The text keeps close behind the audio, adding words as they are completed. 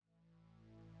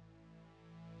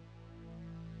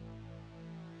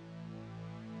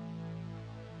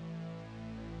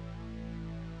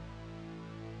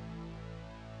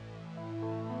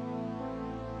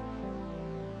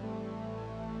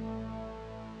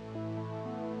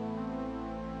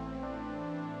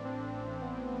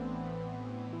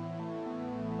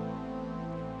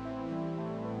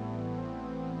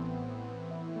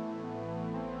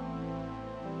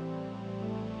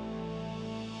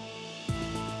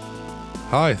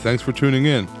Hi, thanks for tuning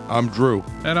in. I'm Drew.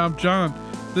 And I'm John.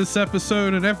 This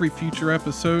episode and every future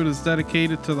episode is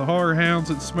dedicated to the horror hounds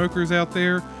and smokers out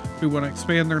there who want to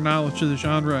expand their knowledge of the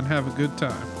genre and have a good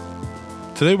time.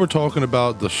 Today we're talking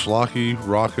about the schlocky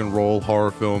rock and roll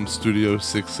horror film Studio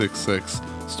 666,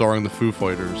 starring the Foo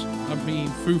Fighters.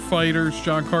 Foo Fighters,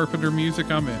 John Carpenter music,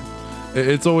 I'm in.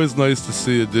 It's always nice to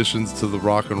see additions to the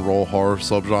rock and roll horror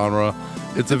subgenre.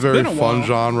 It's a very fun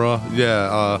genre.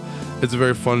 It's a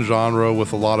very fun genre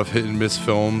with a lot of hit and miss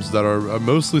films that are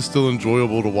mostly still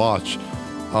enjoyable to watch.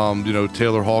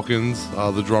 Taylor Hawkins,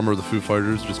 the drummer of the Foo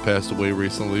Fighters, just passed away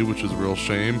recently, which is a real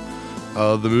shame.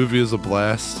 The movie is a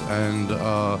blast, and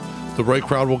the right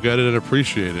crowd will get it and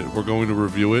appreciate it. We're going to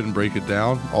review it and break it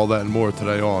down. All that and more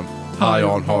today on High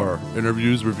on Horror.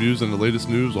 Interviews, reviews, and the latest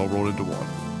news all rolled into one.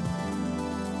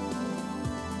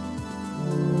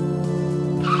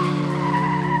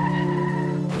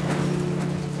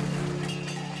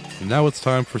 Now it's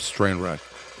time for Strain Wreck,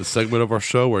 the segment of our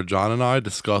show where John and I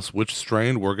discuss which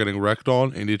strain we're getting wrecked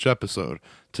on in each episode.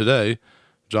 Today,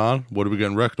 John, what are we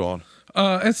getting wrecked on?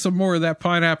 It's some more of that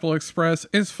Pineapple Express.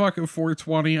 It's fucking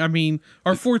 420.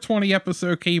 Our 420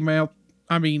 episode came out.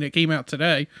 It came out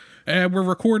today, and we're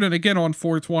recording again on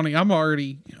 420. I'm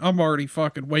already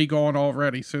fucking way gone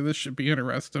already, so this should be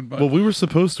interesting. But well, we were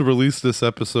supposed to release this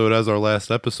episode as our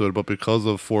last episode, but because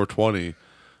of 420,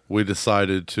 we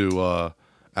decided to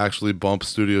actually bump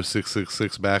Studio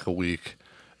 666 back a week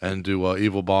and do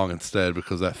Evil Bong instead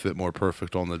because that fit more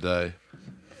perfect on the day.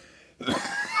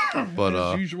 But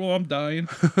as usual, I'm dying.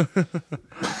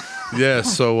 Yeah,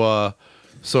 so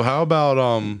how about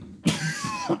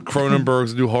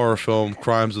Cronenberg's new horror film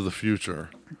Crimes of the Future?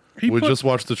 We just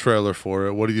watched the trailer for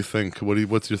it. What do you think?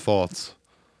 What's your thoughts?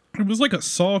 It was like a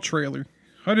Saw trailer.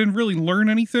 I didn't really learn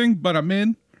anything, but I'm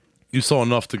in. You saw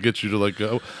enough to get you to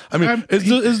go.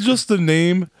 Is just the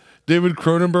name David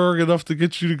Cronenberg enough to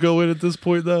get you to go in at this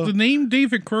point, though? The name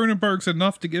David Cronenberg's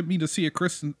enough to get me to see a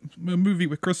movie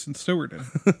with Kristen Stewart in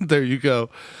it. There you go.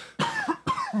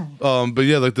 But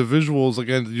yeah, like the visuals,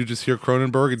 again, you just hear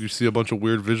Cronenberg and you see a bunch of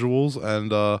weird visuals,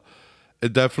 and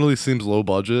it definitely seems low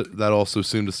budget. That also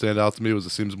seemed to stand out to me. It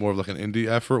seems more of like an indie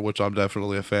effort, which I'm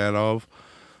definitely a fan of.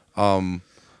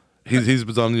 He's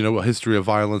done, a history of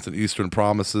violence and Eastern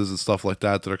Promises and stuff like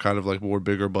that are kind of like more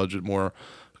bigger budget, more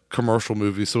commercial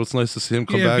movies. So it's nice to see him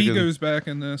come back. Yeah, Vigo's back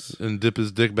in this. And dip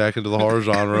his dick back into the horror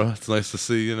genre. It's nice to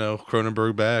see,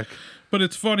 Cronenberg back. But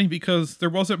it's funny because there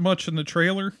wasn't much in the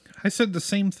trailer. I said the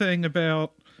same thing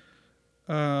about,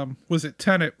 was it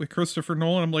Tenet with Christopher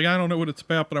Nolan? I'm like, I don't know what it's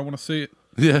about, but I want to see it.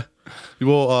 Yeah.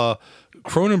 Well,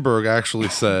 Cronenberg actually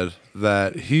said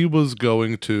that he was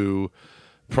going to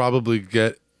probably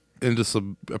get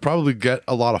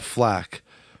a lot of flack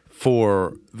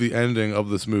for the ending of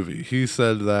this movie. He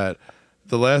said that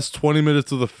the last 20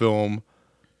 minutes of the film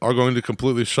are going to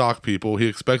completely shock people. He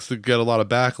expects to get a lot of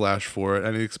backlash for it,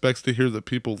 and he expects to hear that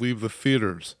people leave the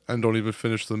theaters and don't even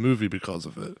finish the movie because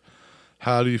of it.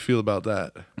 How do you feel about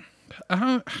that?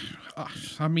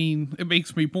 It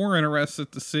makes me more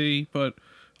interested to see, but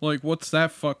what's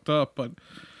that fucked up? But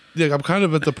yeah, I'm kind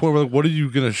of at the point where, what are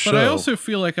you going to show? But I also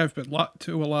feel like I've been lied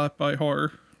to a lot by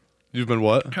horror. You've been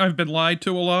what? I've been lied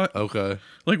to a lot. Okay.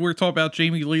 Like we were talking about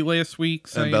Jamie Lee last week.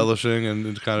 Saying, embellishing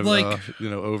and kind of,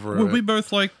 over it. We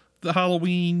both like the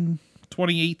Halloween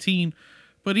 2018,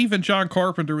 but even John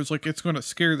Carpenter was like, it's going to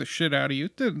scare the shit out of you.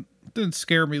 It didn't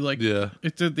scare me like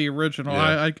it did the original.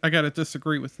 Yeah. I got to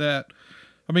disagree with that.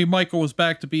 Michael was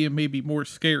back to being maybe more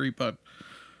scary, but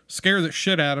scare the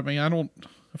shit out of me.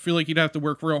 I feel like you'd have to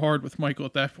work real hard with Michael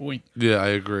at that point. Yeah, I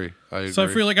agree. So I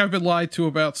feel like I've been lied to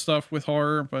about stuff with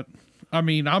horror, but I'm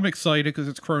excited because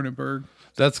it's Cronenberg.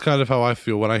 That's kind of how I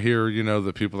feel when I hear,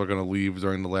 that people are going to leave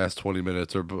during the last 20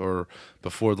 minutes or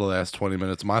before the last 20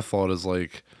 minutes. My thought is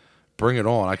like, bring it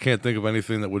on. I can't think of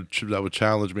anything that would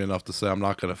challenge me enough to say I'm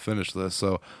not going to finish this.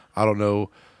 So I don't know.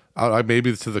 I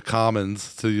maybe to the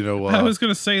commons to I was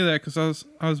going to say that because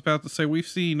I was about to say we've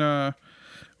seen.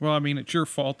 It's your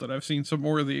fault that I've seen some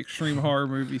more of the extreme horror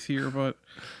movies here, but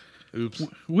oops.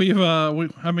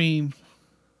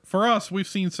 For us, we've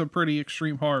seen some pretty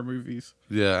extreme horror movies.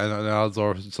 Yeah, and odds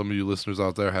are some of you listeners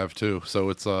out there have too. So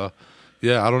it's I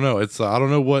don't know. It's I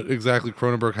don't know what exactly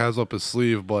Cronenberg has up his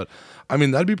sleeve, but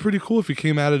that'd be pretty cool if he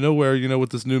came out of nowhere, with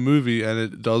this new movie and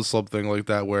it does something like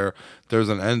that where there's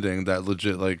an ending that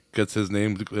legit gets his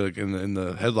name in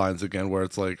the headlines again, where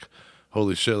it's like,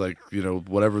 holy shit,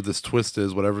 whatever this twist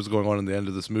is, whatever's going on in the end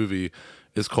of this movie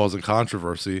is causing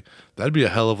controversy. That'd be a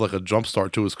hell of a jump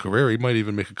start to his career. He might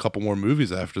even make a couple more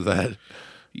movies after that.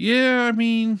 Yeah,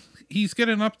 he's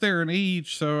getting up there in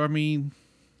age, so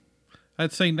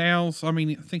I'd say now's, I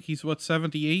mean, I think he's,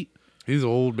 78? He's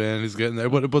old, man. He's getting there.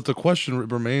 But the question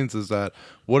remains is that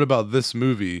what about this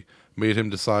movie made him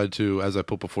decide to, as I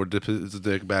put before, dip his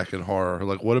dick back in horror?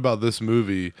 Like, what about this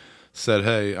movie said,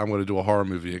 hey, I'm going to do a horror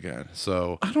movie again?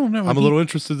 So I don't know. I'm a little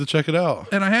interested to check it out.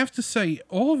 And I have to say,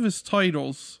 all of his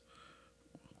titles,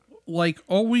 like,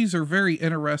 always are very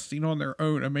interesting on their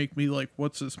own and make me like,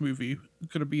 what's this movie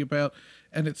going to be about?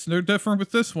 And it's no different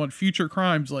with this one, Future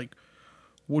Crimes. Like,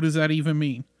 what does that even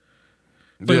mean?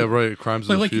 But, yeah, right. Crimes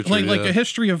of the future. Like A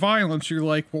History of Violence. You're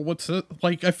like, well, what's it?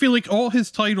 Like, I feel like all his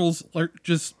titles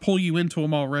just pull you into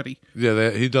them already.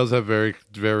 Yeah, he does have very,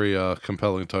 very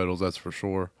compelling titles. That's for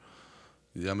sure.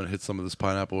 Yeah, I'm gonna hit some of this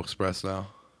Pineapple Express now.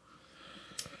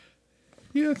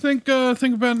 Yeah, think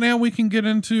about now. We can get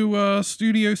into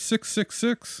Studio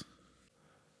 666.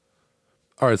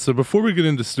 All right, so before we get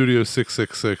into Studio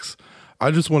 666, I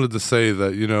just wanted to say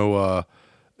that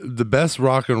the best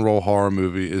rock and roll horror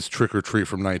movie is Trick or Treat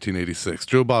from 1986.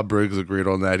 Joe Bob Briggs agreed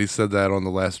on that. He said that on the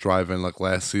last drive-in, like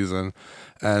last season.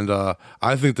 And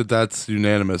I think that that's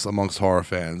unanimous amongst horror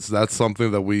fans. That's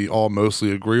something that we all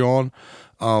mostly agree on.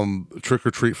 Trick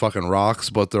or Treat fucking rocks,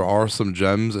 but there are some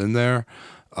gems in there.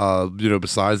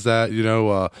 Besides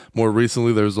that, more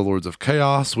recently there's The Lords of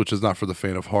Chaos, which is not for the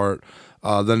faint of heart.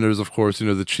 Then there's, of course,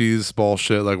 the cheese ball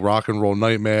shit like Rock and Roll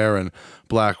Nightmare and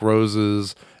Black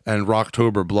Roses and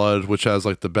Rocktober Blood, which has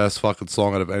like the best fucking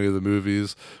song out of any of the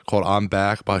movies, called I'm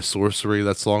Back by Sorcery.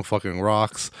 That song fucking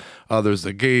rocks. There's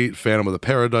The Gate, Phantom of the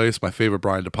Paradise, my favorite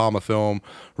Brian De Palma film,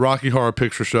 Rocky Horror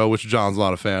Picture Show, which John's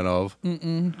not a fan of.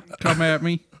 Come at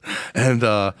me. And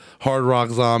Hard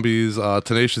Rock Zombies,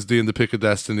 Tenacious D and the Pick of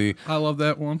Destiny. I love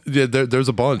that one. Yeah, there's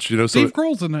a bunch, So Dave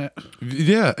Grohl's in that.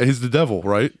 Yeah, he's the devil,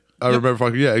 right? I remember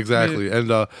fucking, yeah, exactly.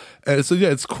 Yeah. And so, yeah,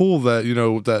 it's cool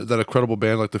that, that a credible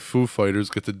band like the Foo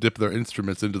Fighters get to dip their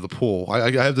instruments into the pool.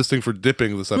 I have this thing for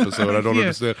dipping this episode. I don't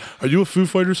understand. Are you a Foo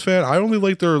Fighters fan? I only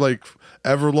like their,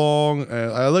 Everlong,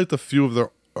 and I like the few of their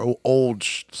old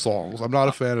songs. I'm not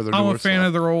a fan of their newer I'm a fan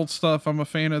of their old stuff. I'm a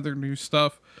fan of their new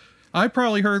stuff. I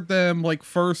probably heard them,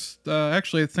 first,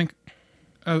 actually, I think,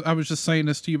 I was just saying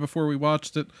this to you before we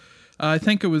watched it. I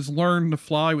think it was Learn to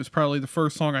Fly was probably the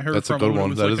first song I heard That's from a good them. one. It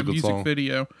was that like is a good music song.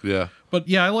 video. Yeah. But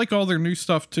yeah, I like all their new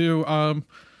stuff too.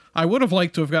 I would have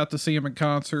liked to have got to see him in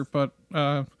concert, but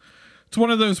it's one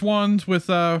of those ones with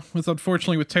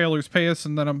unfortunately with Taylor's pass,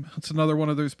 and then it's another one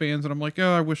of those bands and I'm like,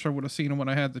 oh, I wish I would have seen him when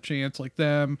I had the chance, like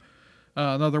them.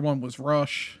 Another one was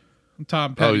Rush. And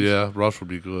Tom Petty. Oh yeah, Rush would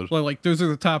be good. Like those are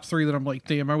the top three that I'm like,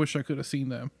 damn, I wish I could have seen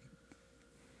them.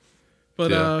 But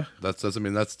yeah, that's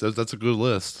a good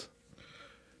list.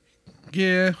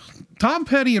 Yeah, Tom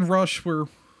Petty and Rush were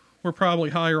probably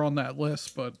higher on that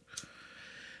list, but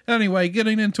anyway,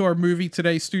 getting into our movie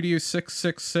today, Studio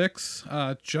 666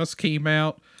 just came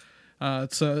out.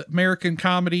 It's an American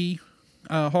comedy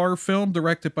horror film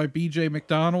directed by B.J.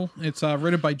 McDonnell. It's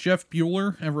written by Jeff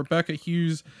Bueller and Rebecca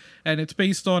Hughes, and it's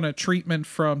based on a treatment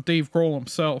from Dave Grohl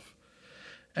himself.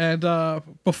 And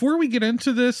before we get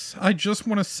into this, I just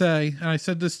want to say, and I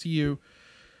said this to you,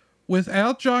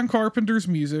 without John Carpenter's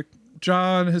music,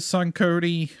 John, his son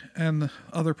Cody, and the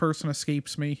other person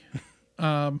escapes me.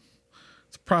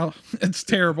 It's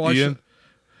terrible. Ian?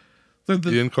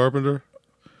 Ian Carpenter?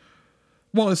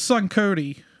 Well, his son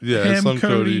Cody. Yeah, his son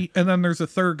Cody. And then there's a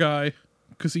third guy,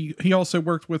 because he also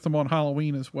worked with him on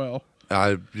Halloween as well.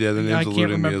 The name's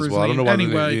eluding me as well. I don't know why the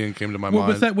name Ian came to my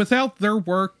mind. Without their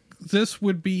work, this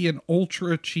would be an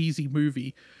ultra cheesy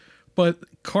movie. But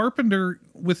Carpenter,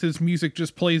 with his music,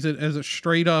 just plays it as a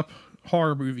straight up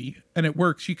horror movie, and it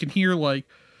works. You can hear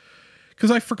because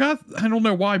I forgot, I don't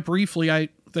know why briefly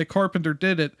that Carpenter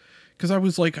did it, because I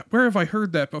was like, where have I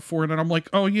heard that before? And then I'm like,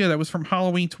 oh yeah, that was from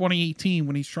Halloween 2018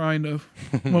 when he's trying to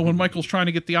when Michael's trying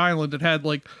to get the island. It had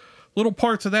little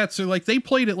parts of that, so they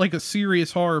played it like a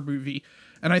serious horror movie,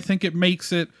 and I think it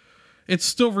makes it's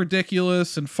still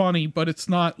ridiculous and funny, but it's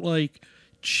not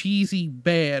cheesy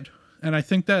bad. And I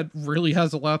think that really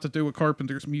has a lot to do with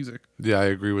Carpenter's music. Yeah, I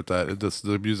agree with that.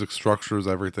 The music structures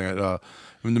everything. No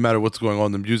matter what's going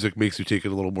on, the music makes you take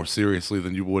it a little more seriously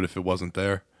than you would if it wasn't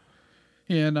there.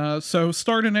 And so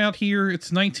starting out here,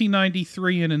 it's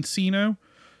 1993 in Encino.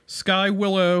 Sky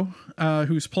Willow,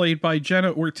 who's played by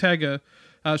Jenna Ortega,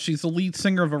 she's the lead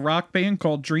singer of a rock band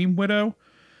called Dream Widow.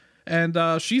 And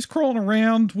she's crawling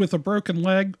around with a broken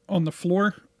leg on the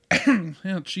floor.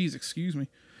 Jeez, excuse me.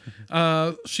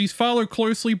 She's followed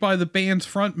closely by the band's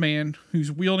frontman,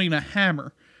 who's wielding a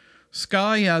hammer.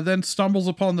 Sky then stumbles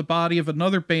upon the body of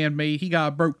another bandmate. He got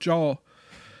a broke jaw.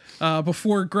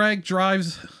 Before Greg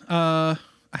drives a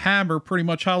hammer, pretty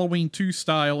much Halloween 2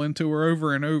 style, into her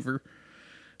over and over.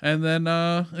 And then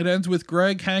it ends with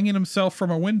Greg hanging himself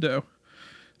from a window.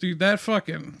 Dude, that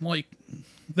fucking, like,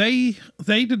 they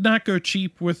did not go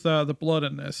cheap with the blood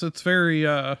in this. It's very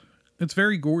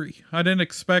gory. I didn't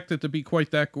expect it to be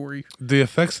quite that gory. The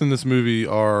effects in this movie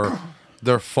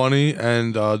they're funny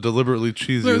and deliberately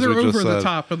cheesy. They're over the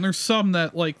top, and there's some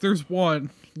that, like, there's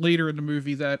one later in the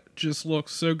movie that just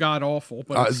looks so god awful,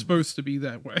 but it's supposed to be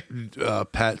that way.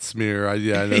 Pat Smear, I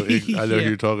know who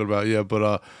you're talking about. Yeah,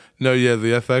 but no, yeah,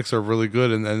 the FX are really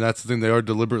good, and that's the thing. They are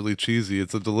deliberately cheesy.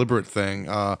 It's a deliberate thing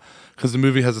because the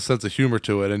movie has a sense of humor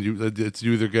to it, and you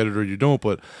either get it or you don't.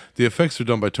 But the effects are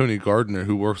done by Tony Gardner,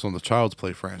 who works on the Child's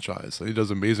Play franchise. He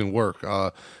does amazing work.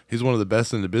 He's one of the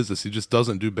best in the business. He just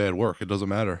doesn't do bad work. It doesn't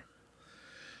matter.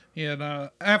 Yeah, and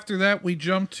after that, we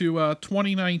jump to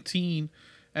 2019,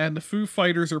 and the Foo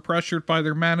Fighters are pressured by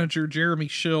their manager, Jeremy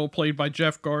Schill, played by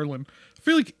Jeff Garlin. I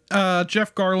feel like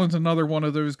Jeff Garlin's another one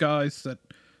of those guys that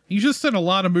he's just in a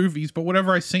lot of movies, but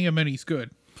whenever I see him in, he's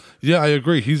good. Yeah, I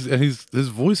agree. His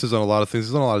voice is on a lot of things.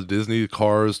 He's on a lot of Disney,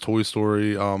 Cars, Toy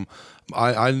Story. He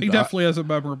definitely has a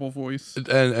memorable voice.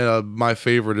 And my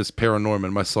favorite is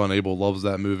Paranorman. My son Abel loves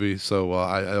that movie, so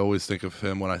I always think of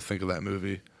him when I think of that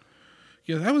movie.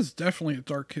 Yeah, that was definitely a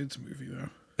dark kids movie, though.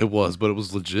 It was, but it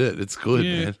was legit. It's good,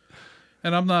 man.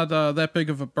 And I'm not that big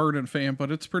of a Burden fan,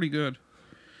 but it's pretty good.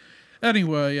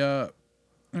 Anyway,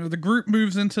 the group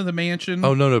moves into the mansion.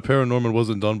 Oh, no, Paranorman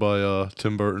wasn't done by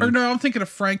Tim Burton. Or no, I'm thinking of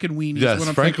Frankenweenie. Yes,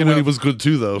 Frankenweenie was good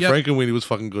too, though. Yep. Frankenweenie was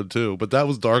fucking good too, but that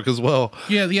was dark as well.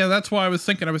 Yeah, that's why I was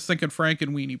thinking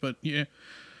Frankenweenie, but yeah.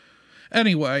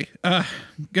 Anyway,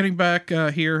 getting back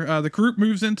here, the group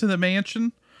moves into the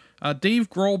mansion. Dave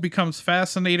Grohl becomes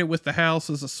fascinated with the house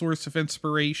as a source of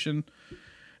inspiration.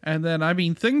 And then, I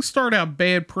mean, things start out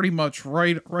bad pretty much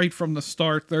right from the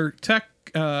start. Their tech,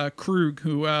 Krug,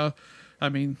 who, I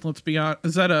mean, let's be honest,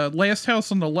 is that a Last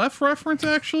House on the Left reference,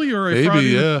 actually? Or a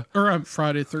Maybe,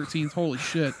 Friday the 13th, holy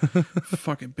shit.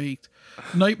 Fucking baked.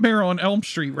 Nightmare on Elm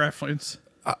Street reference.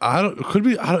 It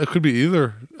could be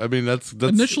either. I mean, that's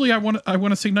initially I want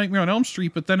to say Nightmare on Elm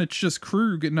Street, but then it's just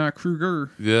Krug and not Kruger.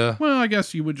 Yeah. Well, I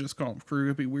guess you would just call him Krug.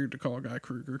 It'd be weird to call a guy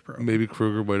Kruger, probably. Maybe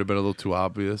Kruger might have been a little too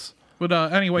obvious. But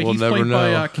anyway, he's played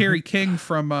by Kerry King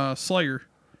from Slayer.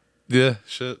 Yeah,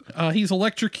 shit. He's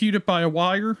electrocuted by a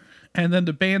wire, and then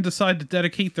the band decide to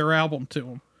dedicate their album to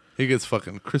him. He gets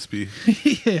fucking crispy.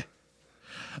 Yeah.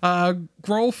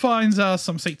 Grohl finds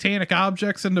some satanic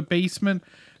objects in the basement.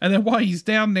 And then while he's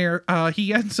down there,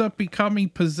 he ends up becoming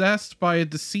possessed by a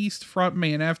deceased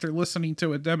frontman after listening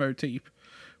to a demo tape.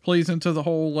 Plays into the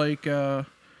whole, like,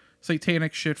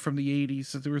 satanic shit from the 80s.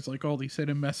 So there was, like, all these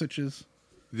hidden messages.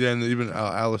 Yeah, and even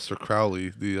Aleister Crowley,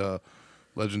 the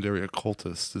legendary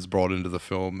occultist, is brought into the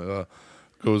film.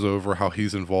 Goes over how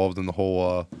he's involved in the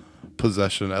whole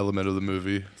possession element of the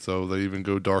movie. So they even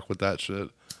go dark with that shit.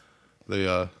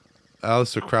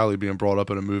 Aleister Crowley being brought up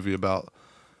in a movie about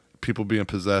people being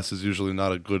possessed is usually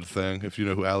not a good thing, if you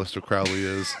know who Aleister Crowley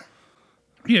is.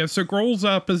 Yeah, so Grohl's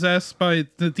possessed by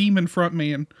the demon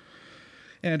frontman,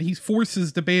 and he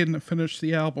forces the band to finish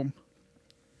the album.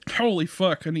 Holy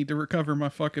fuck, I need to recover my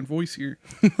fucking voice here.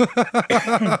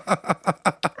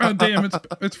 Oh, damn,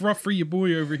 it's rough for you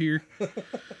boy over here.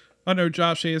 I know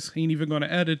Josh ain't even going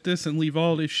to edit this and leave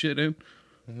all this shit in.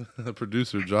 The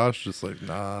producer, Josh, just like,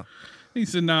 nah. He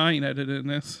said, nah, I ain't editing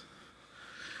this.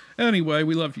 Anyway,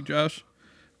 we love you, Josh.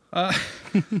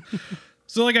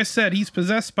 So like I said, he's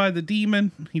possessed by the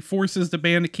demon. He forces the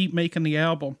band to keep making the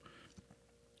album.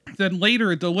 Then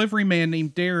later, a delivery man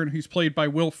named Darren, who's played by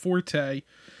Will Forte,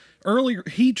 earlier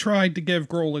he tried to give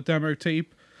Grohl a demo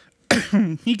tape.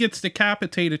 He gets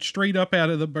decapitated straight up out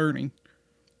of the burning.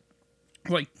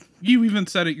 Like, you even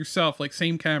said it yourself, like,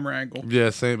 same camera angle.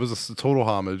 Yeah, same. It was a total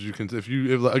homage. You can, if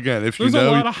you know, there's a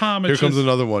lot of homages. Here comes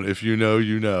another one. If you know,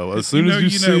 you know. As soon as you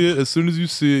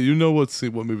see it, you know what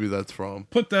movie that's from.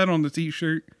 Put that on the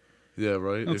t-shirt. Yeah,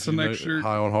 right. That's the next shirt.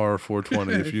 High on Horror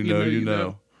 420. If you know, you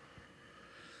know.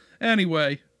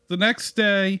 Anyway, the next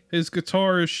day, his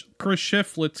guitarist Chris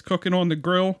Shiflett's cooking on the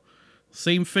grill.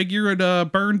 Same figure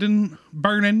at burdened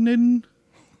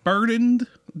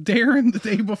Darren the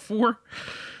day before.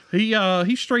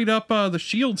 He straight up the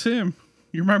shields him.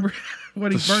 You remember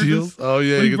when he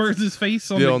burns his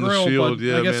face on the grill? The shield,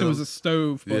 but I guess it was a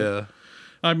stove. But, yeah.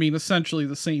 I mean, essentially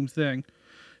the same thing.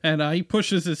 And he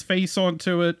pushes his face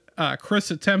onto it.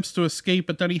 Chris attempts to escape,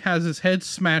 but then he has his head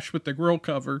smashed with the grill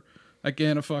cover.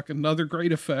 Again, another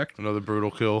great effect. Another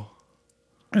brutal kill.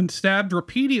 And stabbed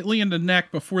repeatedly in the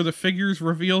neck before the figure's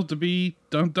revealed to be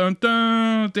dun dun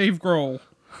dun Dave Grohl.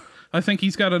 I think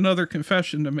he's got another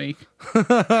confession to make.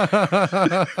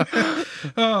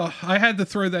 Oh, I had to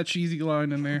throw that cheesy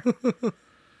line in there.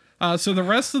 So the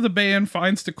rest of the band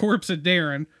finds the corpse of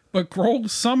Darren, but Grohl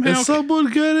somehow... Is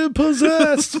someone getting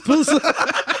possessed?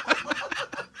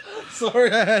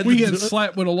 Sorry, I had we get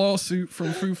slapped with a lawsuit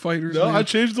from Foo Fighters. No, man. I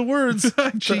changed the words.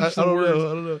 I changed the words. I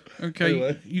don't know. Okay,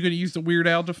 anyway. You gonna use the Weird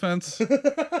Al defense?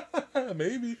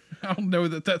 Maybe. I don't know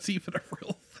that that's even a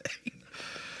real thing.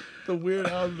 The Weird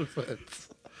Al defense.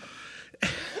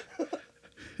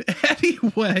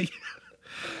 Anyway,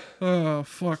 oh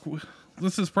fuck,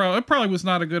 this is probably was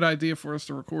not a good idea for us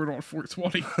to record on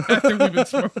 420 after we've been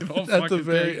smoking all fucking at the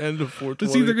very day. end of 420.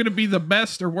 It's either going to be the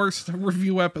best or worst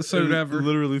review episode ever.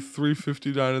 Literally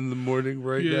 3:59 in the morning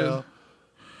now.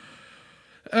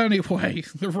 Anyway,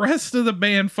 the rest of the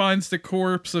band finds the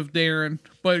corpse of Darren,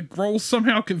 but Grohl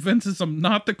somehow convinces them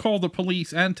not to call the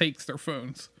police and takes their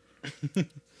phones.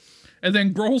 And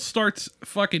then Grohl starts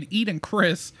fucking eating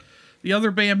Chris. The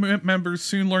other band members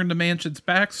soon learn the mansion's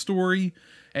backstory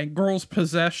and Grohl's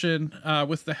possession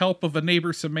with the help of a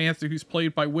neighbor, Samantha, who's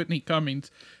played by Whitney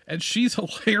Cummings. And she's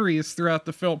hilarious throughout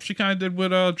the film. She kind of did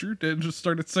what Drew did and just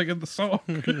started singing the song.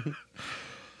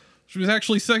 She was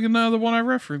actually singing the one I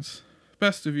referenced,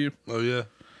 Best of You. Oh, yeah.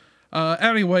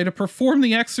 Anyway, to perform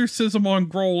the exorcism on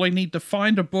Grohl, they need to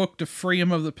find a book to free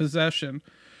him of the possession.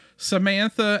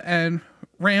 Samantha and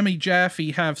Rami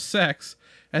Jaffe have sex,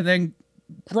 and then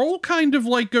Grohl kind of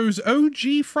like goes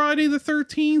OG Friday the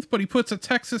 13th, but he puts a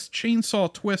Texas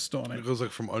Chainsaw twist on it. It goes like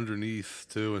from underneath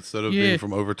too, instead of being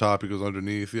from over top. He goes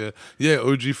underneath. Yeah.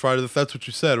 OG Friday. That's what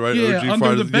you said, right? Yeah, OG under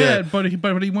Friday, the bed,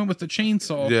 but he went with the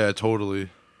chainsaw. Yeah,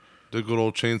 totally. The good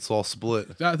old chainsaw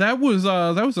split. That was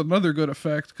another good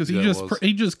effect because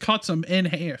he just cuts him in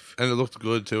half, and it looked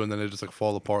good too. And then it just like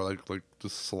fall apart like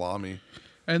just salami.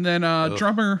 And then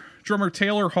drummer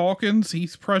Taylor Hawkins,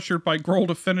 he's pressured by Grohl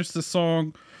to finish the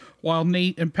song while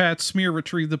Nate and Pat Smear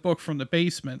retrieve the book from the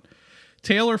basement.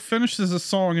 Taylor finishes the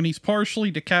song and he's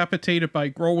partially decapitated by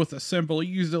Grohl with a cymbal. He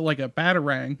used it like a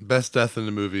batarang. Best death in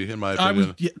the movie, in my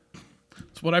opinion.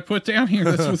 That's what I put down here.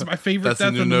 This was my favorite death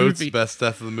in the movie. Best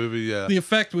death of the movie, yeah. The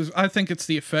effect was, I think it's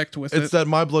the effect with it. It's that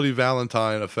My Bloody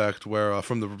Valentine effect where,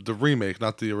 from the remake,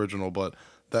 not the original, but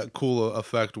that cool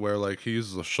effect where like he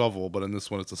uses a shovel, but in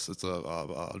this one it's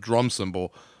a drum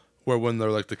cymbal, where when they're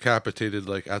like decapitated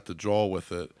like at the jaw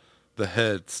with it, the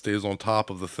head stays on top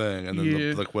of the thing, and then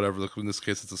in this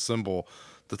case it's a cymbal,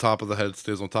 the top of the head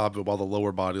stays on top of it while the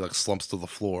lower body like slumps to the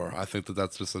floor. I think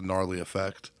that's just a gnarly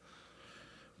effect.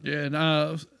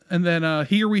 Yeah, and then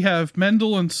here we have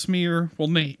Mendel and Smear. Well,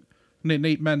 Nate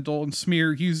Mendel and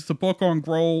Smear use the book on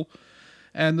Grohl,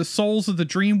 and the souls of the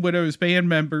Dream Widows band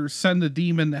members send the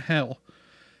demon to hell.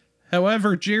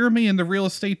 However, Jeremy and the real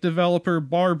estate developer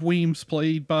Barb Weems,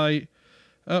 played by...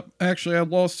 actually, I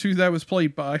lost who that was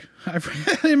played by.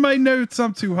 In my notes,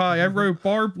 I'm too high. I wrote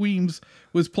Barb Weems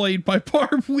was played by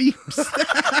Barb Weems.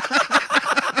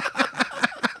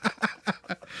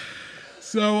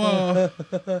 So,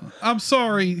 I'm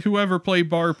sorry, whoever played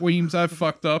Barb Weems. I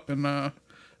fucked up, and I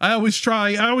always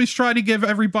try to give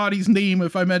everybody's name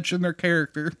if I mention their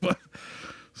character. But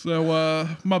so,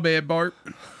 my bad, Bart.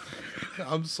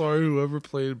 I'm sorry, whoever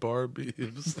played Barb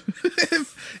Weems.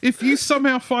 if you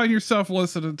somehow find yourself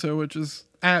listening to it, just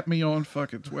at me on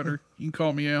fucking Twitter. You can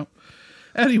call me out.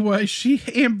 Anyway, she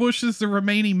ambushes the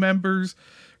remaining members,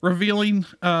 revealing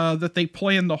that they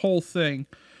planned the whole thing.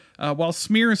 While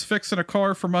Smear is fixing a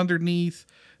car from underneath,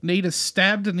 Nate is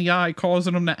stabbed in the eye,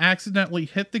 causing him to accidentally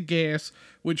hit the gas,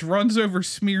 which runs over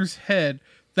Smear's head.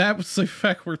 That was the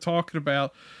effect we're talking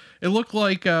about. It looked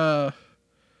like, have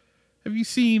you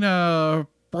seen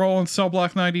Brawl in Cell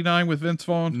Block 99 with Vince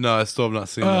Vaughn? No, I still have not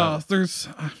seen that. There's,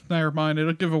 never mind,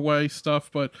 it'll give away stuff,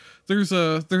 but there's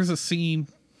a scene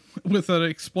with an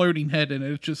exploding head in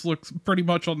it. It just looks pretty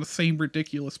much on the same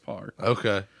ridiculous part.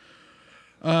 Okay.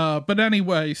 But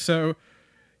anyway, so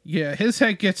yeah, his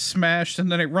head gets smashed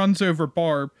and then it runs over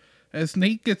Barb. As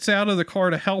Nate gets out of the car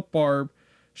to help Barb,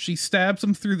 she stabs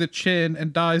him through the chin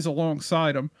and dies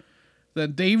alongside him.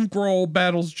 Then Dave Grohl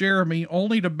battles Jeremy,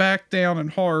 only to back down in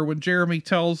horror when Jeremy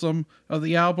tells him of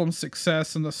the album's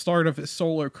success and the start of his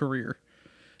solo career.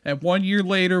 And 1 year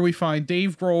later, we find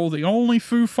Dave Grohl, the only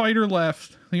Foo fighter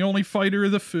left, the only fighter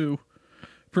of the Foo,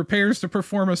 prepares to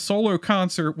perform a solo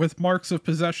concert with marks of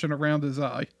possession around his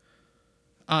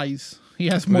eyes. He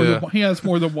has more than one. He has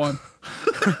more than one.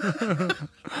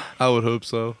 I would hope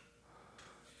so.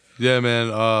 Yeah,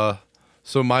 man.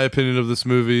 So my opinion of this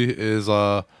movie is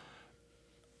I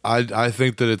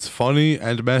think that it's funny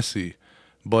and messy,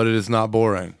 but it is not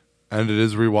boring, and it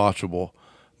is rewatchable.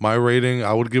 My rating,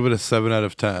 I would give it a 7 out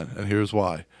of 10, and here's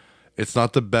why. It's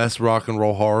not the best rock and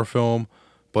roll horror film,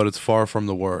 but it's far from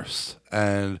the worst.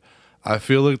 And I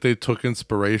feel like they took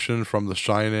inspiration from The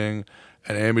Shining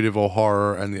and Amityville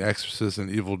Horror and The Exorcist and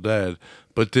Evil Dead,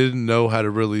 but didn't know how to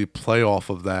really play off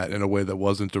of that in a way that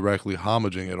wasn't directly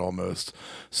homaging it almost.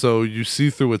 So you see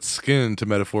through its skin, to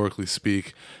metaphorically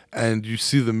speak, and you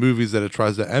see the movies that it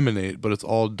tries to emanate, but it's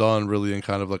all done really in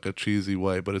kind of like a cheesy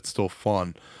way, but it's still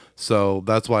fun. So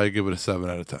that's why I give it a 7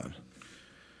 out of 10.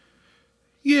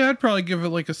 Yeah, I'd probably give it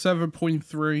like a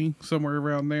 7.3, somewhere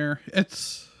around there.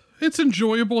 It's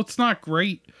enjoyable. It's not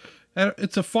great.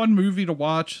 It's a fun movie to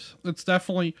watch. It's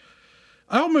definitely...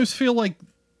 I almost feel like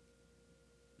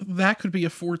that could be a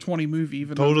 420 movie.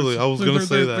 Even totally, I was going to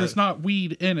say that. There's not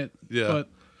weed in it. Yeah,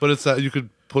 but it's that you could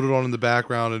put it on in the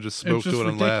background and just smoke to it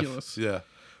and ridiculous. Laugh. Yeah.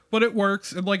 But it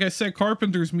works. And like I said,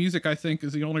 Carpenter's music, I think,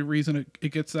 is the only reason it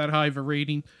gets that high of a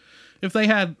rating. If they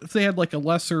had like a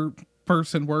lesser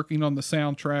person working on the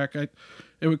soundtrack,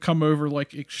 it would come over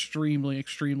like extremely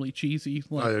cheesy.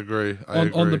 Like, I agree.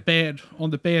 On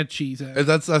the bad cheese. And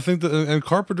I think that, and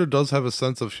Carpenter does have a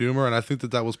sense of humor, and I think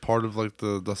that was part of like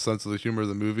the sense of the humor of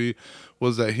the movie,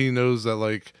 was that he knows that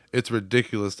like it's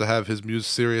ridiculous to have his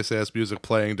serious ass music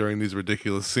playing during these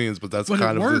ridiculous scenes, but that's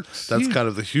kind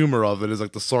of the humor of it, is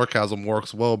like the sarcasm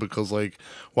works well, because like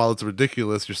while it's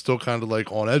ridiculous, you're still kind of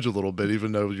like on edge a little bit,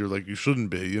 even though you're like you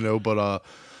shouldn't be,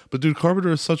 But dude,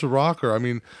 Carpenter is such a rocker. I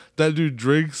mean, that dude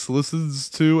drinks, listens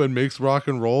to, and makes rock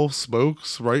and roll,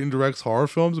 smokes, writes and directs horror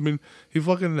films. I mean, he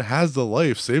fucking has the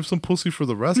life. Save some pussy for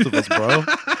the rest of us, bro.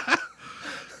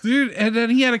 Dude, and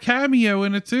then he had a cameo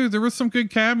in it too. There was some good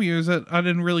cameos that I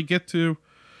didn't really get to,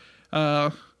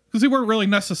 because they weren't really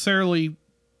necessarily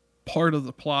part of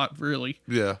the plot, really.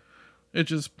 Yeah. It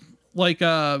just, like,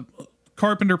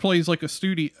 Carpenter plays like a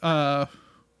studio...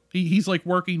 He's like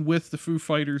working with the Foo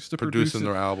Fighters to producing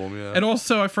their album, yeah. And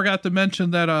also, I forgot to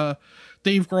mention that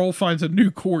Dave Grohl finds a new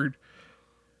chord.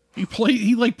 He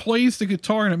plays the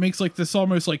guitar, and it makes like this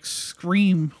almost like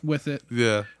scream with it.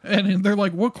 Yeah. And they're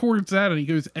like, "What chord's that?" And he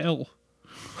goes, "L."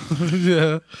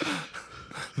 Yeah.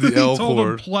 The L chord. He told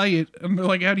him play it, and they're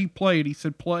like, "How do you play it?" He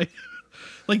said, "Play."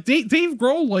 Like Dave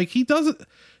Grohl, like he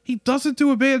doesn't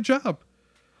do a bad job.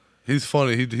 He's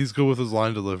funny. He's good with his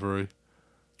line delivery.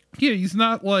 Yeah, he's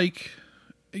not like,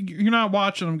 you're not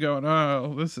watching him going,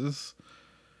 "Oh, this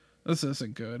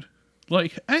isn't good."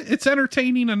 Like, it's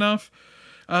entertaining enough.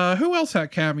 Who else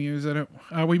had cameos in it?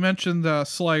 We mentioned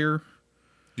Slayer.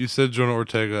 You said Jonah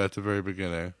Ortega at the very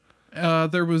beginning.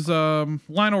 There was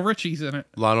Lionel Richie's in it.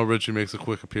 Lionel Richie makes a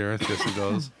quick appearance. Yes, he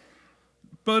does.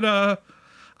 But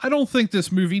I don't think this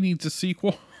movie needs a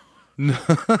sequel. No,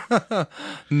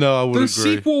 I would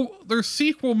agree. There's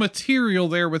sequel material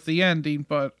there with the ending,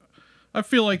 but I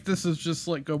feel like this is just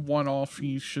like a one-off.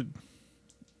 You should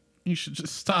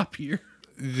just stop here.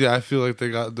 Yeah, I feel like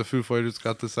the Foo Fighters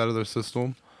got this out of their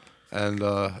system, and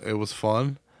it was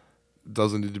fun.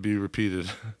 Doesn't need to be repeated.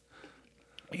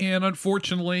 And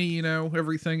unfortunately,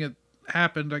 everything that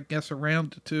happened, I guess,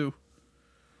 around it too.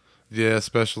 Yeah,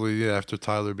 especially after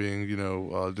Tyler being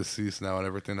deceased now and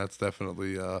everything. That's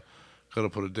definitely gonna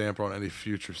put a damper on any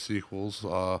future sequels.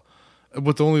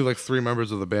 With only like 3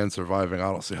 members of the band surviving, I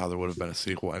don't see how there would have been a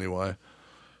sequel anyway.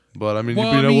 But I mean, what?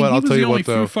 I'll tell you what,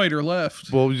 though. Foo Fighter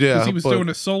left. Well, yeah, because he was doing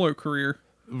a solo career.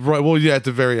 Right. Well, yeah, at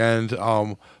the very end.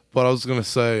 But I was gonna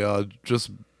say,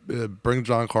 just bring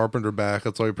John Carpenter back.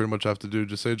 That's all you pretty much have to do.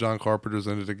 Just say John Carpenter's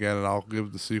in it again, and I'll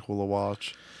give the sequel a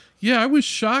watch. Yeah, I was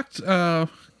shocked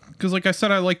because, like I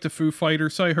said, I like the Foo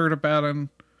Fighters, so I heard about him.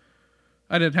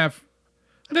 I didn't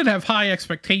have high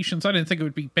expectations. I didn't think it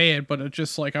would be bad, but it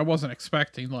just like I wasn't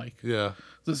expecting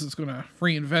this is gonna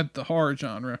reinvent the horror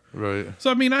genre. Right. So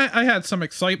I mean, I had some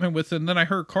excitement with it, and then I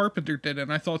heard Carpenter did it,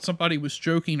 and I thought somebody was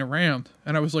joking around,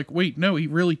 and I was like, wait, no, he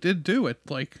really did do it.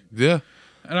 Like, yeah.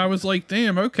 And I was like,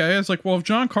 damn, okay. I was like, well, if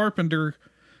John Carpenter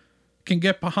can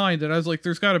get behind it, I was like,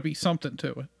 there's got to be something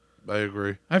to it. I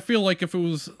agree. I feel like if it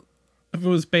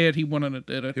was bad, he wouldn't have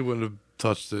did it. He wouldn't have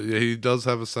touched it. Yeah, he does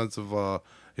have a sense of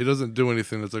he doesn't do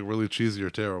anything that's like really cheesy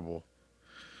or terrible.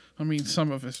 I mean,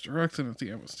 some of his directing at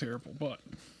the end was terrible, but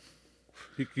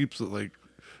he keeps it like,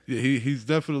 yeah, he's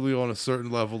definitely on a certain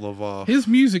level of his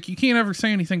music. You can't ever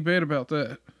say anything bad about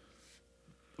that.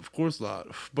 Of course not.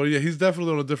 But yeah, he's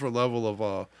definitely on a different level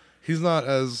of he's not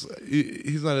as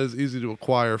easy to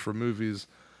acquire for movies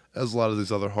as a lot of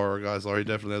these other horror guys are. He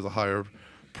definitely has a higher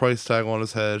price tag on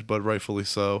his head, but rightfully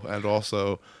so. And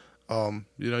also,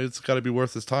 it's got to be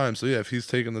worth his time. So yeah, if he's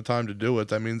taking the time to do it,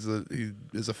 that means that he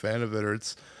is a fan of it, or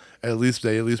they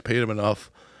at least paid him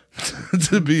enough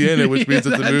to be in it, which means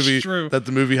that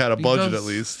the movie had a budget at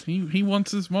least. He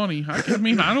wants his money. I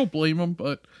mean, I don't blame him,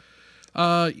 but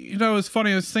it's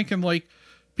funny. I was thinking, like,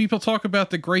 people talk about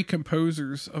the great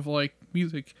composers of like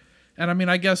music, And I mean,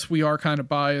 I guess we are kind of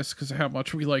biased because of how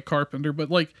much we like Carpenter, but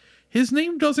like his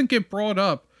name doesn't get brought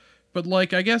up. But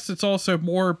like, I guess it's also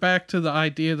more back to the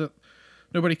idea that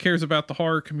nobody cares about the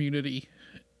horror community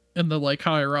and the like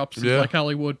higher ups of like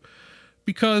Hollywood.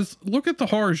 Because look at the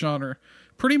horror genre.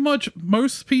 Pretty much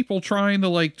most people trying to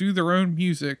like do their own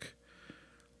music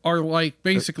are like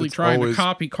basically trying to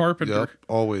copy Carpenter. Yep,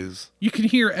 always. You can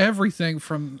hear everything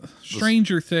from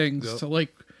Stranger Things to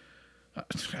like I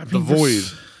mean, The Void.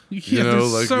 Yeah,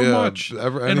 there's so much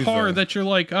in horror that you're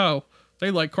like, oh,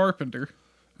 they like Carpenter.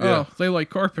 Oh, they like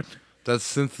Carpenter. That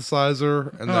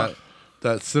synthesizer and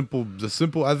that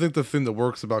simple. I think the thing that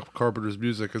works about Carpenter's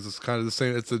music is it's kind of the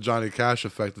same. It's the Johnny Cash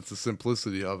effect. It's the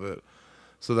simplicity of it.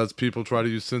 So that's people try to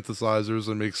use synthesizers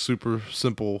and make super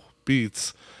simple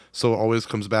beats. So it always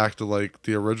comes back to like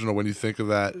the original when you think of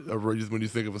that. When you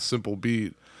think of a simple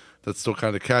beat that's still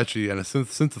kind of catchy and a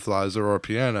synthesizer or a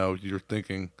piano, you're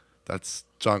thinking that's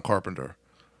John Carpenter.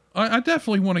 I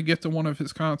definitely want to get to one of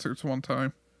his concerts one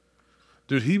time.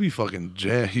 Dude, he be fucking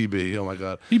oh my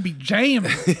God. He be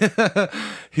jamming.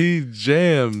 He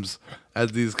jams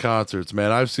at these concerts,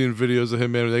 man. I've seen videos of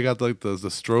him, man. They got like the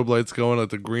strobe lights going, like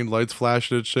the green lights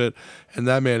flashing and shit. And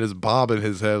that man is bobbing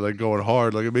his head, like going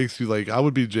hard. Like it makes you like, I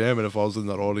would be jamming if I was in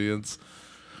that audience.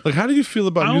 Like, how do you feel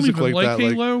about music like that? I don't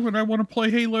even like Halo, and I want to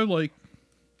play Halo. Like,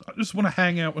 I just want to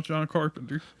hang out with John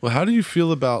Carpenter. Well, how do you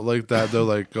feel about like that though?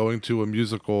 Like going to a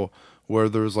musical where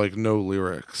there's like no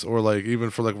lyrics, or like even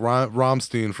for like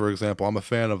Rammstein, for example. I'm a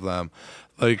fan of them.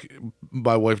 Like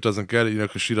my wife doesn't get it,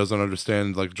 because she doesn't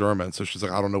understand like German, so she's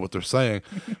like, I don't know what they're saying,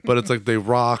 but it's like they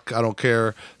rock. I don't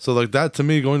care. So like that to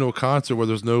me, going to a concert where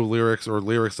there's no lyrics or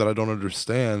lyrics that I don't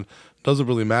understand doesn't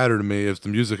really matter to me.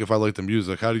 If I like the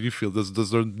music, how do you feel? Does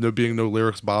there being no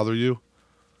lyrics bother you?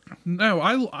 No,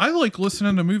 I like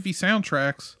listening to movie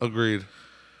soundtracks. Agreed.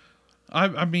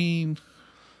 I mean,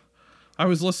 I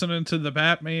was listening to the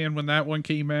Batman when that one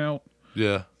came out.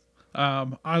 Yeah.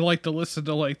 I like to listen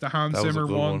to like the Hans Zimmer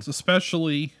ones,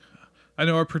 especially. I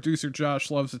know our producer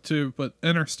Josh loves it too, but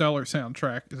Interstellar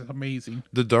soundtrack is amazing.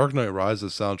 The Dark Knight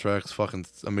Rises soundtrack's fucking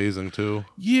amazing too.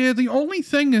 Yeah, the only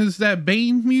thing is that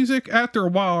Bane music, after a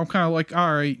while, I'm kind of like,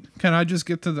 all right, can I just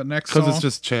get to the next song? Because it's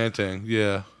just chanting,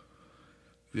 yeah.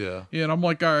 Yeah. Yeah, and I'm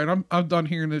like, all right, I'm done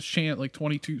hearing this chant like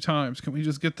 22 times. Can we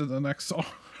just get to the next song?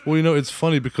 Well, it's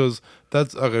funny because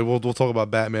that's okay. We'll talk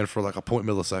about Batman for like a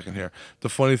millisecond here. The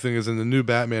funny thing is, in the new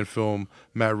Batman film,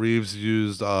 Matt Reeves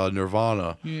used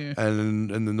Nirvana, and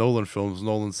in the Nolan films,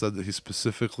 Nolan said that he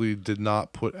specifically did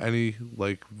not put any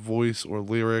like voice or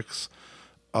lyrics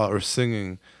or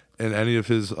singing in any of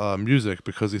his music,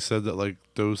 because he said that like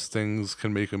those things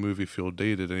can make a movie feel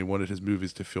dated, and he wanted his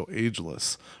movies to feel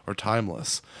ageless or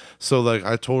timeless. So like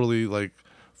I totally like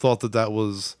thought that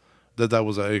was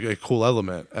a cool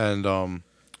element, and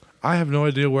I have no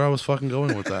idea where I was fucking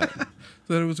going with that.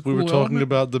 That it was a cool we were talking element?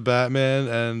 about the Batman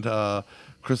and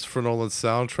Christopher Nolan's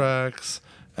soundtracks,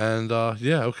 and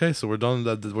okay, so we're done.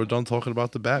 We're done talking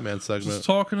about the Batman segment. Just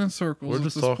talking in circles. We're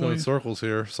just talking in circles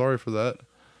here. Sorry for that.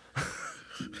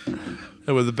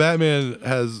 Anyway, the Batman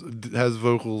has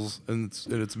vocals in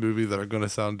its movie that are going to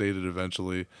sound dated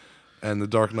eventually, and the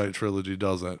Dark Knight trilogy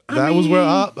doesn't.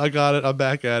 I got it. I'm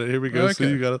back at it. Here we go. Okay. So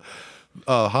you got it.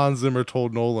 Hans Zimmer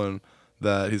told Nolan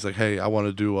that he's like, hey, I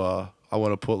want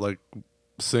to put like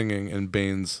singing in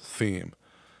Bane's theme,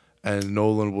 and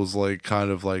Nolan was like kind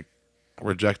of like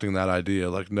rejecting that idea.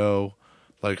 Like, no.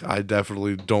 Like, I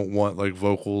definitely don't want, like,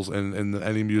 vocals in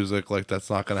any music. Like, that's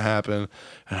not going to happen.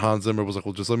 And Hans Zimmer was like,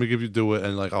 well, just let me do it,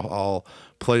 and, like, I'll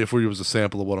play it for you as a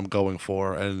sample of what I'm going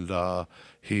for. And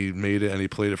he made it, and he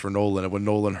played it for Nolan. And when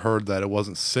Nolan heard that it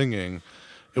wasn't singing,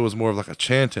 it was more of, like, a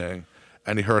chanting,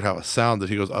 and he heard how it sounded,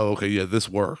 he goes, oh, okay, yeah, this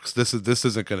works. This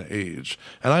isn't going to age.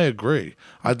 And I agree.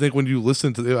 I think when you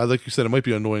listen to it, like you said, it might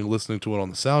be annoying listening to it on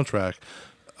the soundtrack,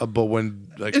 but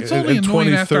when like it's only in annoying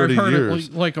 20, after 30 I've heard years,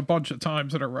 it like a bunch of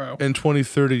times in a row. In 20,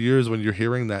 30 years, when you're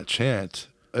hearing that chant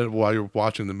while you're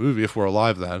watching the movie, if we're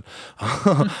alive then,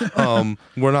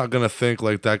 we're not going to think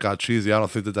like that got cheesy. I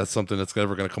don't think that's something that's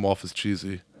ever going to come off as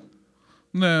cheesy.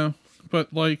 No,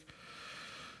 but like,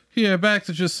 yeah, back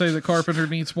to just say that Carpenter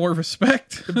needs more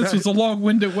respect. This was a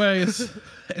long-winded way.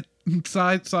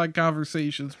 Side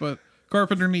conversations, but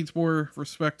Carpenter needs more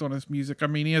respect on his music. I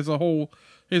mean, he has a whole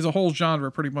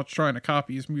genre pretty much trying to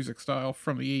copy his music style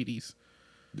from the 80s.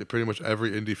 Yeah, pretty much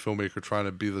every indie filmmaker trying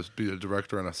to be a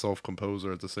director and a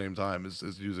self-composer at the same time is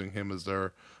using him as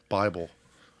their Bible.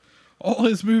 All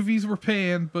his movies were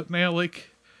panned, but now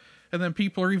and then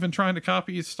people are even trying to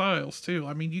copy his styles too.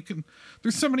 I mean,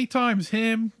 there's so many times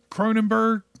him,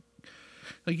 Cronenberg,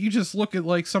 like you just look at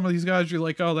like some of these guys, you're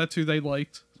like, oh, that's who they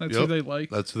liked. That's who they like.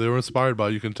 That's who they were inspired by.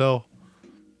 You can tell.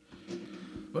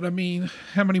 But I mean,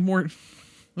 how many more?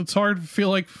 It's hard to feel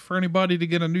like for anybody to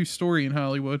get a new story in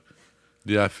Hollywood.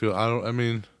 Yeah,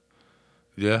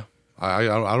 yeah. I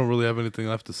don't really have anything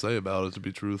left to say about it, to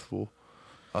be truthful.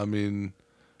 I mean,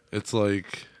 it's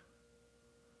like,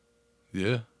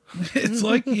 yeah. It's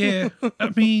like, yeah. I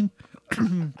mean,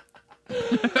 could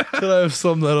I have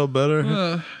summed that up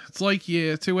better? It's like,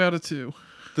 yeah, 2 out of 2.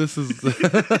 This is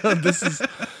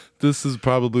this is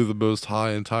probably the most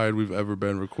high and tired we've ever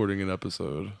been recording an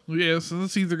episode. Yeah, so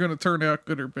it's either going to turn out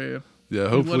good or bad. Yeah,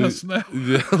 hopefully. Let us know.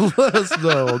 Yeah, let us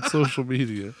know on social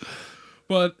media.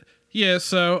 But yeah,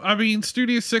 so I mean,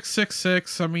 Studio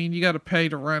 666. I mean, you got to pay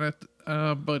to rent it,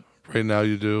 but right now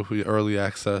you do early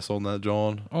access on that,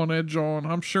 John.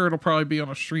 I'm sure it'll probably be on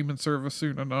a streaming service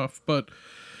soon enough. But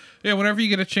yeah, whenever you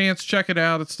get a chance, check it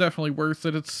out. It's definitely worth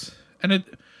it.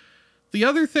 The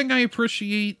other thing I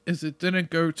appreciate is it didn't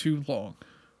go too long.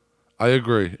 I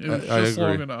agree. It was just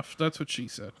long enough. That's what she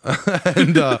said.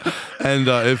 and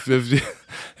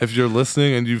if you're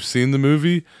listening and you've seen the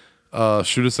movie,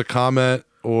 shoot us a comment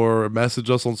or message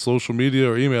us on social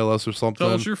media or email us or something.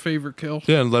 Tell us your favorite kill.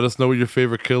 Yeah, and let us know what your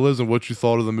favorite kill is and what you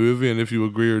thought of the movie, and if you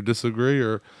agree or disagree,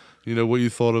 or what you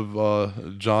thought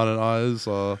of John and I's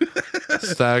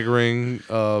staggering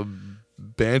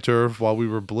banter while we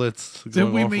were blitzed.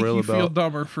 Did we make you feel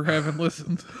dumber for having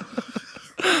listened?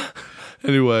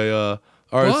 Anyway, all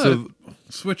right, so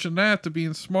switching that to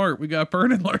being smart, we got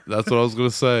Burn and Learn. That's what I was going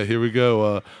to say. Here we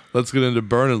go. Let's get into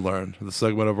Burn and Learn, the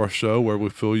segment of our show where we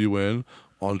fill you in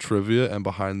on trivia and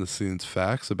behind-the-scenes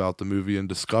facts about the movie in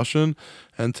discussion.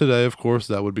 And today, of course,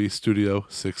 that would be Studio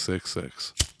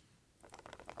 666.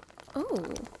 Oh.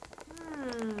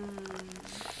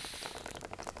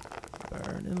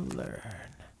 Burn and Learn.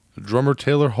 Drummer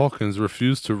Taylor Hawkins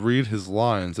refused to read his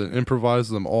lines and improvise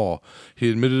them all. He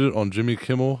admitted it on Jimmy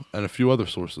Kimmel and a few other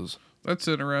sources. That's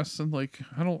interesting. Like,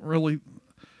 I know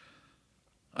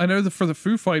that for the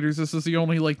Foo Fighters, this is the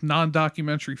only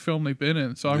non-documentary film they've been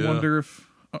in. So I wonder if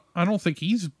I don't think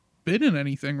he's been in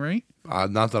anything, right?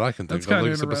 Not that I can think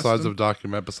of. Besides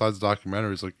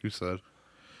documentaries, like you said.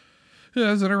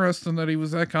 Yeah, it's interesting that he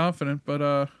was that confident.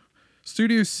 But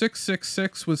Studio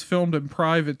 666 was filmed in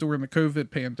private during the COVID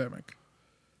pandemic.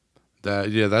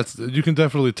 You can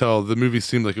definitely tell the movie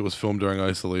seemed like it was filmed during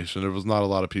isolation. There was not a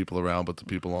lot of people around, but the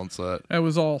people on set. It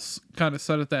was all kind of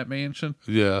set at that mansion.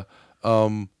 Yeah.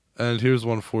 And here's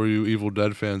one for you Evil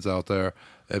Dead fans out there.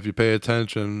 If you pay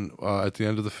attention, at the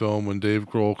end of the film, when Dave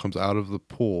Grohl comes out of the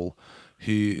pool,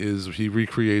 he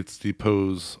recreates the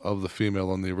pose of the female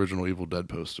on the original Evil Dead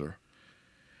poster.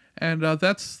 And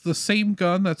that's the same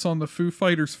gun that's on the Foo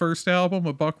Fighters' first album,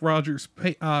 a Buck Rogers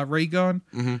ray gun,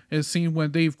 is seen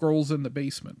when Dave Grohl's in the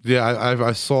basement. Yeah, I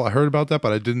heard about that,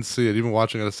 but I didn't see it. Even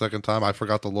watching it a second time, I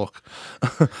forgot to look.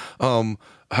 How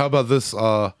about this?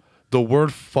 The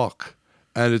word fuck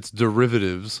and its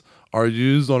derivatives are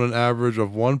used on an average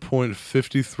of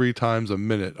 1.53 times a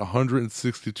minute,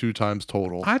 162 times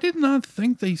total. I did not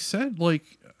think they said,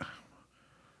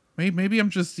 maybe I'm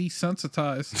just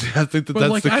desensitized. Yeah, I think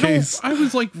that's the case. I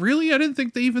was like, really? I didn't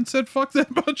think they even said fuck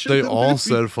that much. They all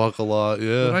said fuck a lot,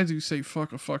 yeah. But I do say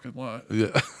fuck a fucking lot.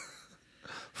 Yeah.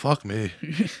 Fuck me.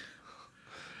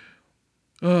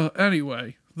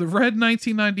 Anyway, the red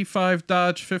 1995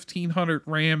 Dodge 1500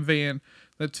 Ram van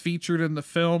that's featured in the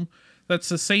film, that's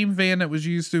the same van that was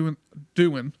used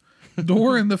during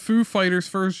the Foo Fighters'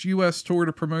 first U.S. tour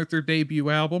to promote their debut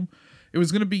album. It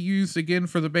was going to be used again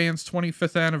for the band's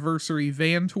 25th anniversary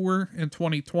van tour in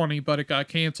 2020, but it got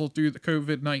canceled due to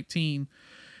COVID-19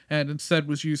 and instead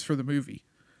was used for the movie.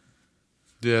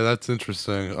 Yeah, that's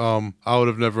interesting. I would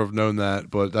have never have known that,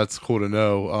 but that's cool to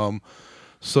know.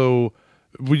 So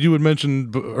you had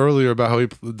mentioned earlier about how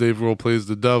Dave Grohl plays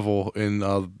the devil in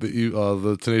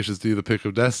the Tenacious D, The Pick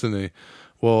of Destiny.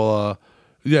 Well,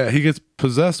 he gets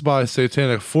possessed by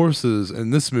satanic forces in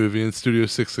this movie in Studio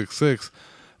 666,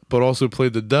 but also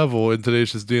played the devil in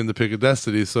Tenacious D and The Pick of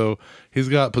Destiny. So he's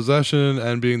got possession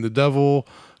and being the devil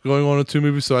going on in 2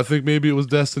 movies. So I think maybe it was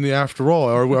Destiny after all.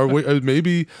 Or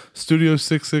maybe Studio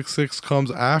 666 comes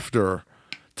after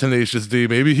Tenacious D.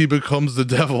 Maybe he becomes the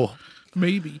devil.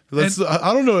 Maybe.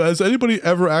 I don't know. Has anybody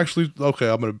ever actually...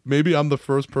 Okay, maybe I'm the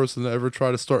first person to ever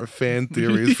try to start fan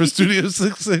theories for Studio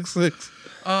 666.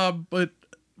 But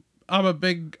I'm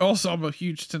a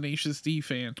huge Tenacious D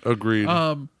fan. Agreed.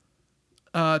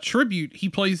 Tribute. He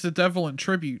plays the devil in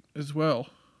Tribute as well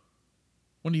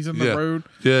when he's in the road.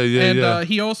 Yeah. And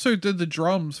he also did the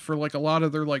drums for a lot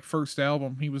of their first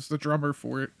album. He was the drummer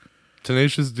for it.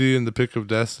 Tenacious D and The Pick of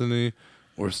Destiny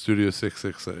or Studio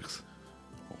 666?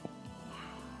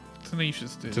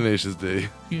 Tenacious D. Tenacious D.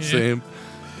 Yeah. Same.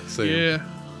 Yeah.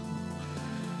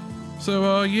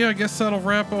 So, yeah, I guess that'll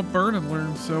wrap up Burn and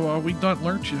Learn. So, we done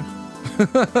learnt you.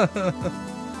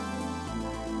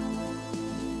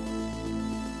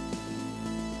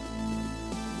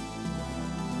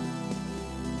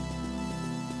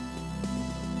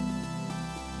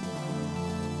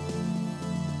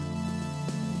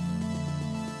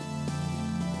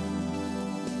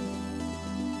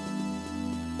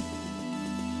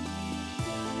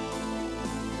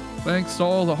 Thanks to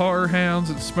all the horror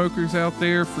hounds and smokers out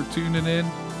there for tuning in.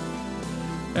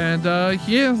 And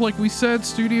yeah, like we said,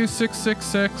 Studio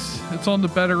 666, it's on the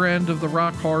better end of the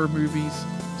rock horror movies.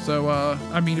 So,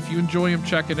 I mean, if you enjoy them,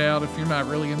 check it out. If you're not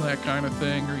really in that kind of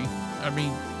thing, or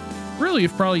really,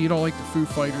 if probably you don't like the Foo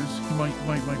Fighters, you might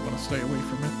want to stay away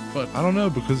from it. But I don't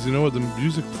know, because you know what, the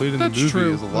music played in the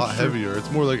movie is a lot heavier. It's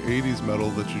more like 80s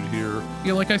metal that you'd hear.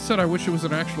 Yeah, like I said, I wish it was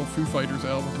an actual Foo Fighters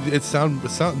album.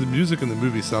 The music in the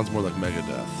movie sounds more like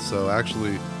Megadeth. So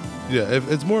actually, yeah,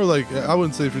 it's more like, I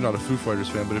wouldn't say if you're not a Foo Fighters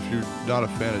fan, but if you're not a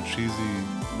fan of cheesy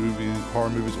movies, horror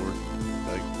movies, or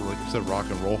like you said, rock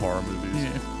and roll horror movies.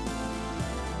 Yeah.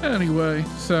 Anyway,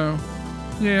 so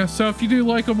yeah, so if you do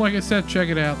like them, like I said, check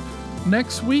it out.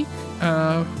 Next week,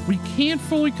 we can't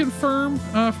fully confirm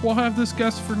if we'll have this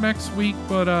guest for next week,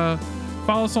 but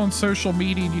follow us on social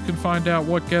media and you can find out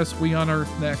what guests we unearth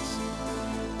next.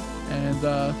 And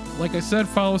like I said,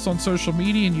 follow us on social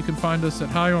media and you can find us at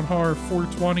High on Horror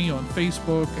 420 on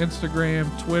Facebook, Instagram,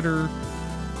 Twitter.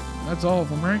 That's all of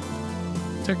them, right?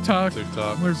 TikTok.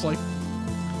 There's like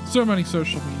so many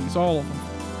social medias, all of them.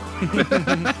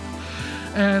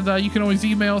 And you can always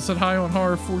email us at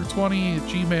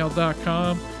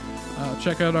highonhorror420@gmail.com.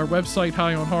 Check out our website,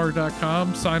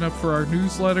 highonhorror.com. Sign up for our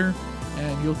newsletter,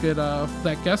 and you'll get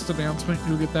that guest announcement.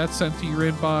 You'll get that sent to your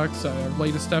inbox, our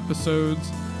latest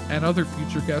episodes, and other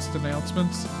future guest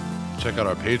announcements. Check out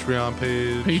our Patreon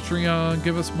page. Patreon,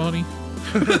 give us money.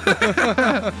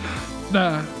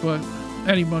 Nah, but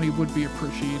any money would be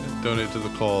appreciated. Donate to the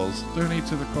cause. Donate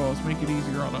to the cause. Make it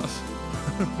easier on us.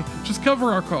 Just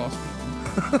cover our costs.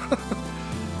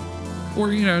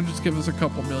 Or, just give us a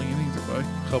couple million either way.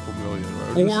 Couple million,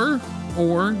 right?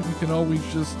 Or you can always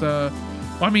just,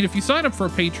 if you sign up for a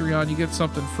Patreon, you get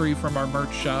something free from our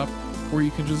merch shop, or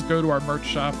you can just go to our merch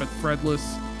shop at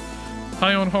Threadless,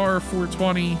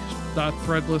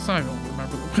 highonhorror420.threadless. I don't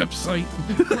remember the website.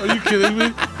 Are you kidding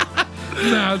me?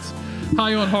 No, it's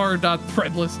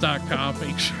highonhorror.threadless.com.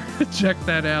 Make sure to check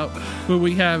that out. But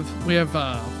we have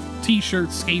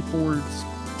t-shirts, skateboards,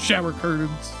 shower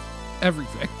curtains,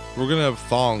 everything. We're gonna have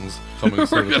thongs coming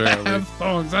soon. We're gonna have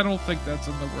thongs. I don't think that's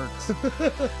in the works.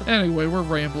 Anyway, we're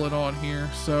rambling on here,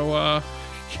 so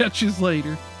catch you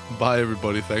later. Bye,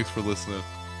 everybody. Thanks for listening.